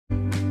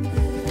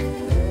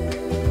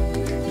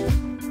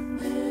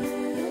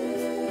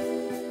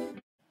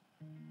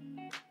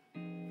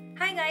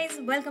guys,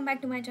 welcome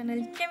back to my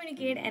channel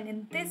Communicate, and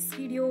in this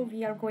video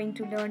we are going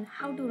to learn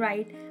how to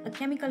write a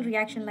chemical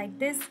reaction like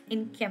this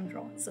in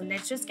Chemdraw. So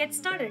let's just get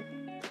started.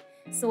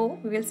 So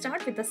we will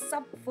start with the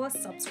first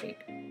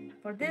substrate.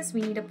 For this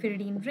we need a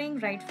pyridine ring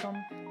right from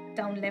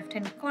down left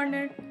hand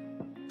corner.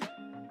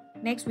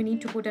 Next we need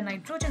to put a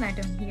nitrogen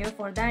atom here.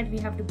 For that we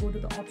have to go to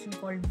the option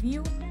called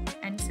view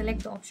and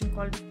select the option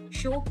called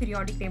show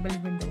periodic table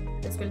window.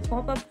 This will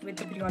pop up with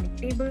the periodic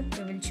table.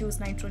 We will choose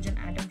nitrogen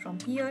atom from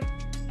here.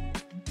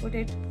 Put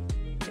it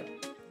here.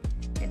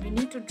 Then we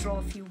need to draw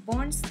a few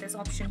bonds. This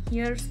option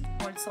here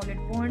called solid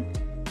bond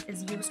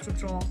is used to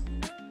draw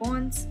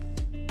bonds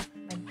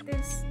like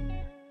this.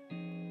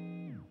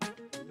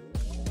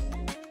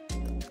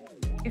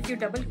 If you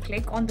double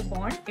click on the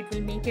bond, it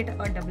will make it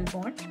a double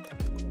bond.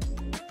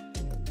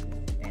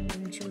 Then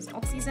we will choose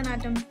oxygen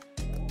atom.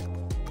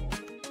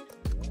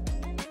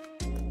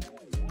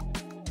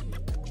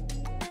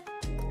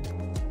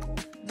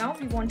 Now if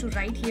we want to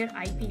write here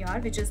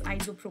IPR, which is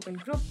isopropyl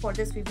group, for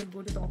this we will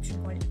go to the option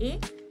called A.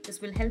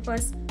 This will help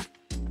us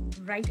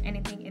write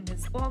anything in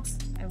this box.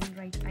 I will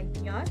write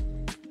IPR.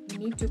 We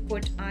need to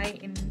put I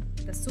in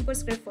the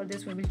superscript. For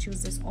this we will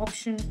choose this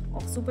option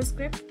of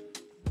superscript.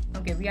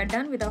 Okay, we are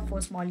done with our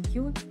first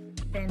molecule.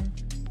 Then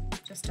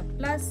just a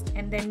plus,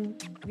 and then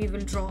we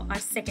will draw our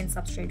second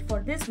substrate.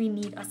 For this we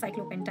need a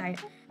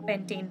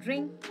cyclopentane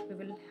ring. We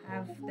will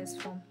have this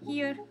from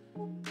here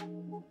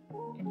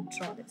and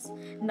draw this.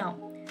 Now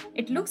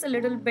it looks a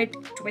little bit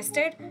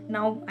twisted.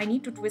 Now I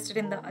need to twist it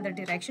in the other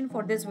direction.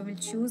 For this we will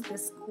choose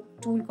this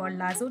tool called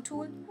lasso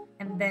tool,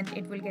 and then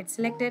it will get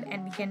selected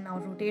and we can now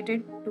rotate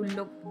it to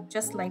look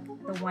just like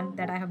the one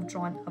that I have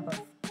drawn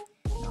above.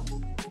 Now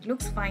it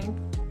looks fine.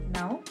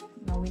 Now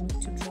we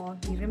need to draw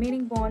the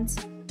remaining bonds.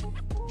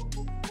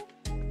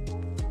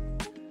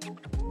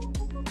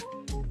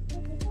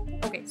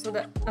 Okay, so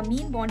the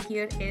amine bond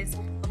here is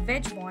a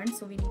wedge bond,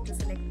 so we need to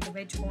select the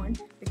wedge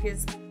bond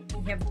because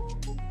we have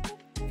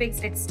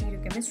fixed its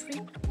stereochemistry,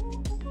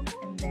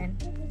 and then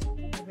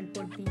we will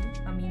put the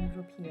amine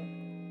group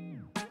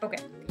here. Okay,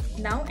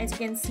 now as you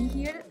can see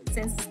here,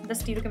 since the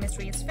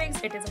stereochemistry is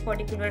fixed, it is a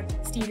particular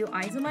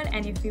stereoisomer,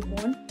 and if we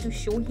want to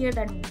show here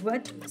that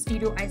what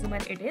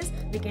stereoisomer it is,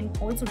 we can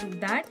also do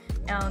that.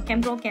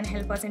 Chemdraw can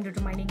help us in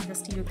determining the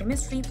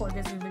stereochemistry. For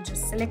this we will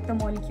just select the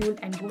molecule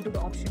and go to the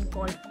option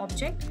called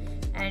object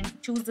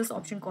and choose this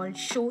option called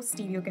show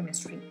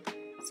stereochemistry.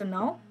 So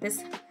now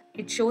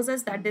it shows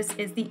us that this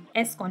is the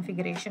S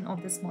configuration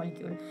of this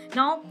molecule.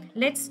 Now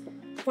let's,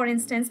 for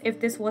instance, if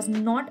this was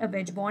not a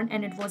wedge bond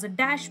and it was a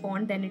dash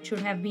bond, then it should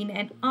have been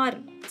an R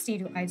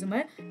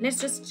stereoisomer.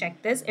 Let's just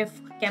check this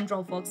if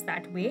Chemdraw works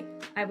that way.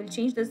 I will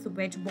change this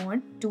wedge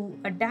bond to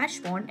a dash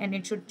bond and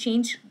it should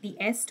change the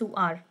S to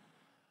R.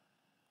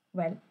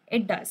 Well,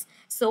 it does.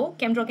 So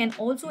Chemdraw can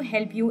also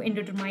help you in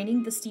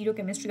determining the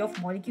stereochemistry of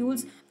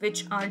molecules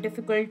which are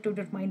difficult to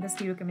determine the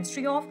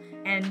stereochemistry of,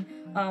 and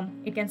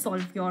it can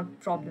solve your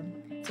problem.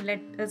 So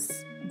let us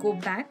go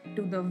back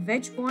to the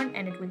wedge bond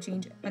and it will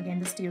change again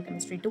the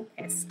stereochemistry to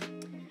S.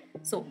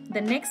 So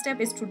the next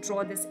step is to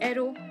draw this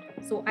arrow.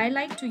 So I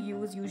like to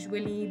use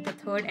usually the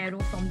third arrow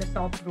from the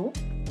top row.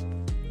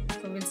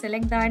 So we'll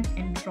select that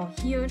and draw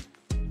here,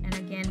 and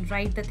again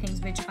write the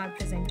things which are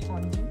present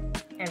on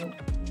the arrow.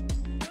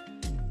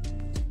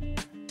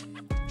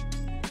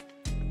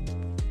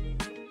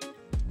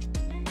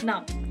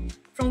 Now,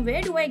 from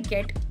where do I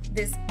get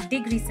this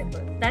degree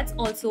symbol? That's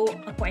also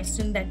a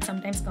question that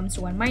sometimes comes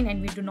to our mind,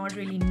 and we do not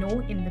really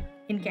know in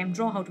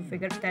Chemdraw how to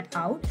figure that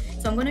out.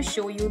 So I'm going to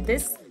show you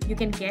this. You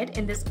can get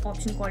in this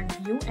option called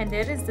view, and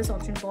there is this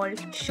option called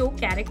show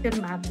character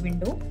map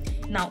window.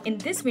 Now in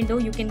this window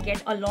you can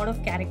get a lot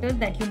of characters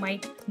that you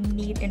might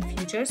need in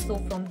future. So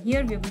from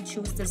here we will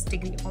choose this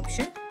degree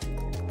option,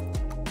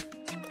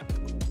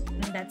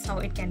 and that's how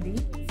it can be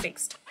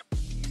fixed.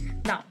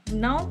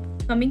 Now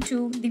coming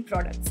to the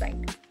product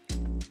side,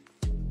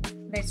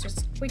 let's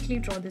just quickly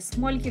draw this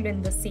molecule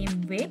in the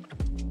same way.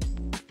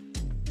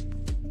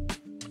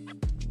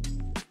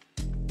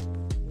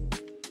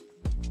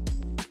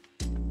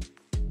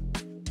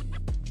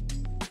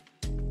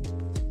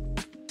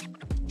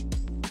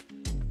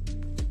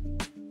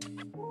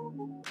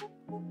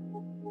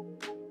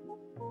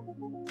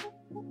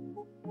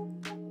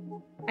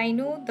 I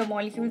know the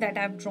molecule that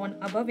I've drawn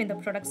above in the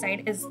product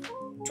side is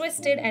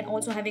twisted and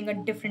also having a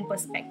different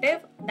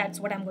perspective. That's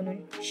what I'm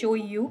going to show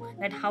you,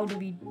 that how do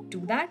we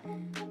do that.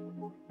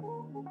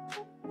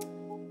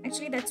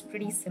 Actually that's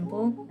pretty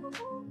simple.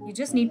 You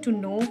just need to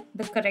know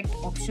the correct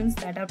options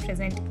that are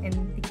present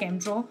in the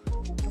Chemdraw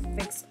to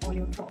fix all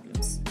your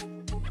problems.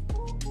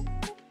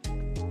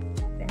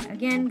 Then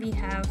again we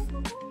have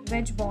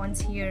wedge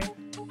bonds here.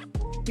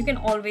 You can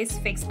always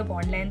fix the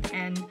bond length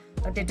and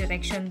the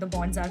direction the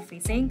bonds are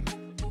facing,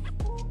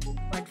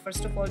 but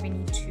first of all we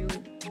need to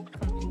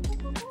complete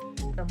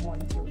the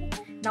molecule.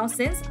 Now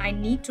since I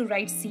need to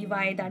write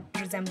CY that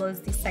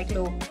resembles the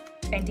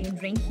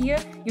cyclopentane ring here,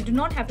 you do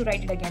not have to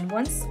write it again.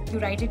 Once you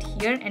write it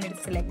here and it is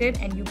selected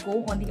and you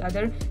go on the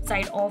other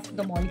side of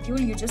the molecule,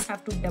 you just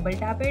have to double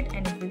tap it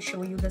and it will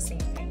show you the same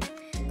thing.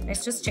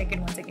 let's just check it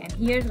once again.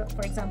 Here,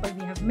 for example,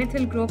 we have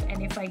methyl group,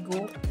 and if I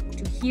go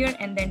to here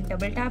and then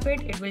double tap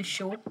it, it will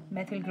show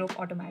methyl group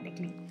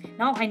automatically.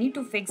 Now I need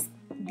to fix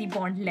the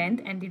bond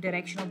length and the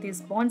direction of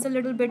these bonds a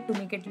little bit to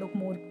make it look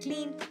more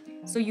clean.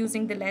 So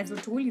using the lasso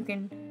tool, you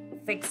can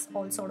fix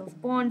all sort of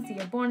bonds,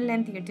 your bond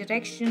length, your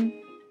direction,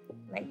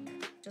 like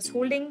just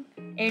holding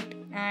it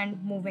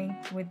and moving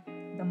with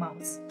the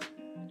mouse.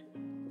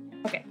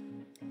 Okay,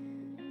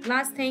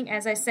 last thing,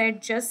 as I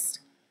said, just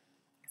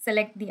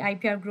select the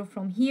IPR group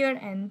from here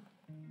and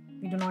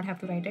we do not have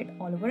to write it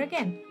all over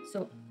again.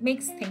 So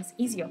makes things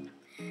easier.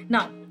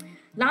 Now,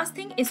 last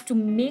thing is to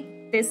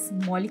make this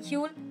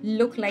molecule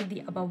look like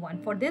the above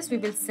one. For this, we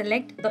will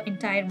select the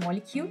entire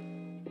molecule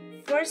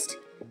first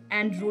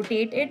and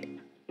rotate it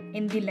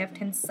in the left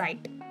hand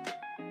side,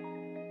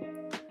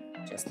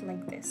 just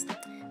like this.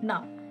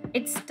 Now,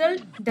 it still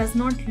does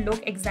not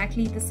look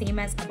exactly the same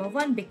as above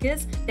one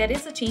because there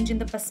is a change in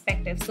the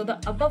perspective. So the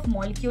above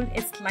molecule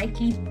is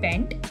slightly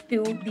bent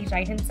to the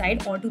right hand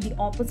side or to the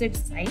opposite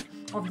side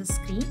of the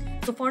screen.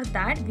 So for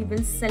that, we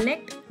will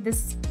select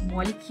this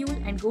molecule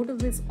and go to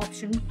this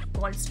option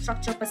called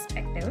structure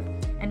perspective,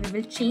 and we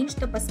will change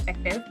the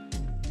perspective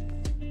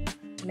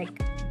like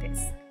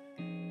this.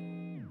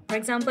 For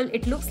example,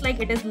 it looks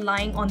like it is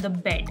lying on the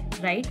bed,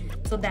 right?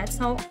 So that's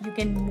how you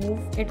can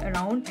move it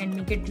around and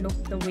make it look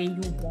the way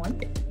you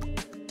want.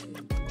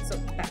 So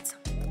that's how.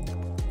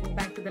 Go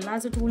back to the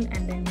lasso tool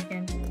and then you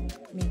can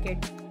make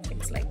it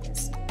fix like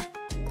this,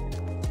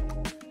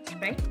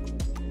 right?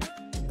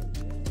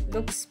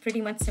 Looks pretty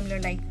much similar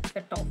like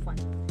the top one.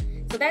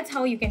 So that's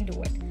how you can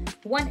do it.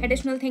 One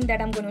additional thing that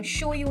I'm going to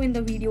show you in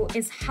the video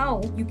is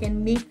how you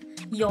can make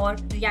your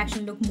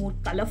reaction look more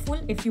colorful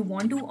if you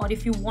want to, or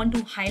if you want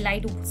to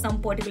highlight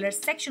some particular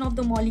section of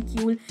the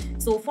molecule.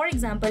 So for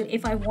example,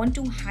 if I want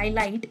to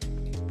highlight,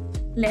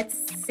 let's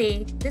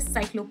say this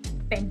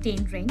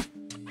cyclopentane ring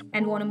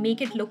and want to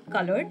make it look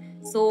colored.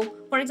 So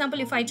for example,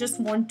 if I just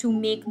want to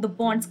make the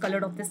bonds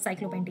colored of this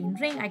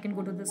cyclopentane ring, I can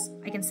go to this,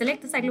 I can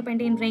select the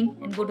cyclopentane ring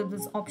and go to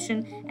this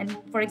option, and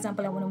for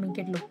example, I want to make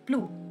it look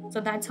blue. So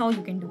that's how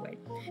you can do it.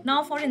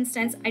 Now, for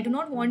instance, I do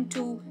not want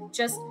to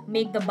just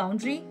make the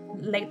boundary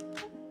like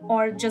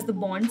or just the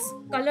bonds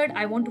colored.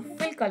 I want to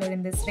fill color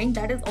in this ring.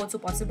 That is also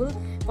possible.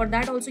 For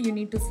that also you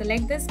need to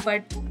select this,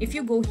 but if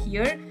you go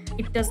here,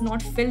 it does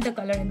not fill the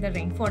color in the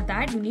ring. For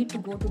that you need to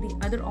go to the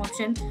other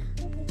option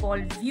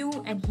called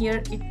view, and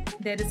here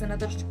there is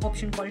another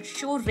option called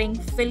show ring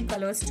fill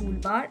colors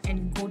toolbar, and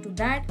you go to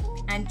that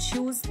and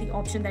choose the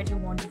option that you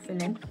want to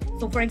fill in.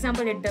 So for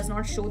example, it does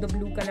not show the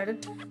blue color,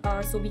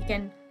 so we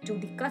can do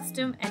the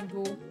custom and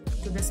go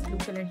to this blue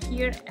color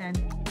here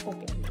and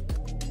okay.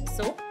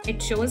 So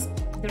it shows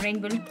the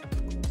ring will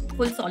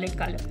full solid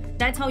color.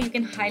 That's how you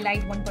can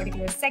highlight one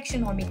particular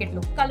section or make it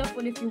look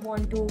colorful if you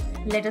want to.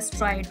 Let us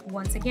try it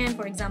once again.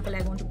 For example,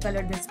 I want to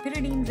color this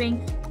pyridine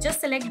ring.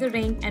 Just select the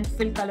ring and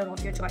fill color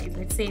of your choice.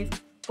 Let's say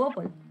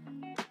purple.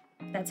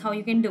 That's how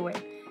you can do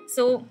it.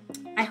 So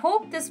I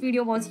hope this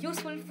video was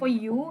useful for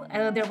you.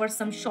 There were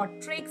some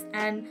short tricks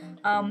and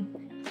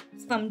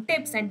some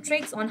tips and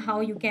tricks on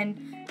how you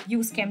can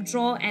use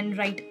Chemdraw and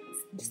write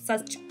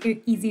such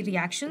easy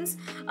reactions.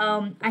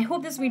 I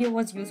hope this video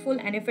was useful,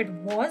 and if it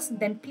was,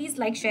 then please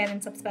like, share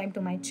and subscribe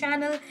to my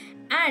channel.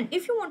 And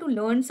if you want to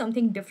learn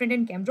something different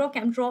in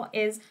Chemdraw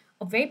is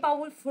a very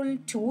powerful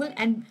tool,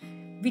 and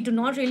we do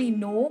not really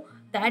know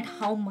that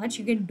how much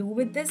you can do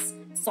with this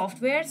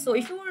software. So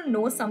if you want to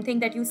know something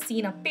that you see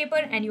in a paper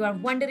and you are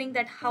wondering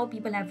that how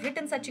people have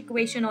written such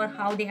equation or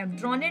how they have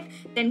drawn it,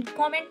 then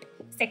comment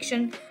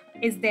section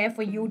is there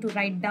for you to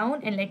write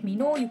down and let me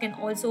know. You can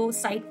also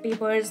cite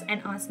papers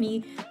and ask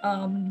me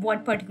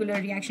what particular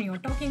reaction you're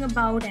talking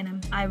about,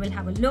 and I will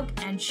have a look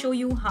and show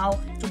you how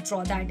to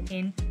draw that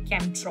in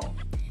Chemdraw.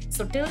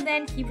 So till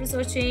then, keep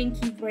researching,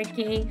 keep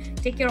working,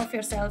 take care of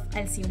yourself.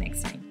 I'll see you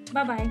next time.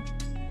 Bye bye.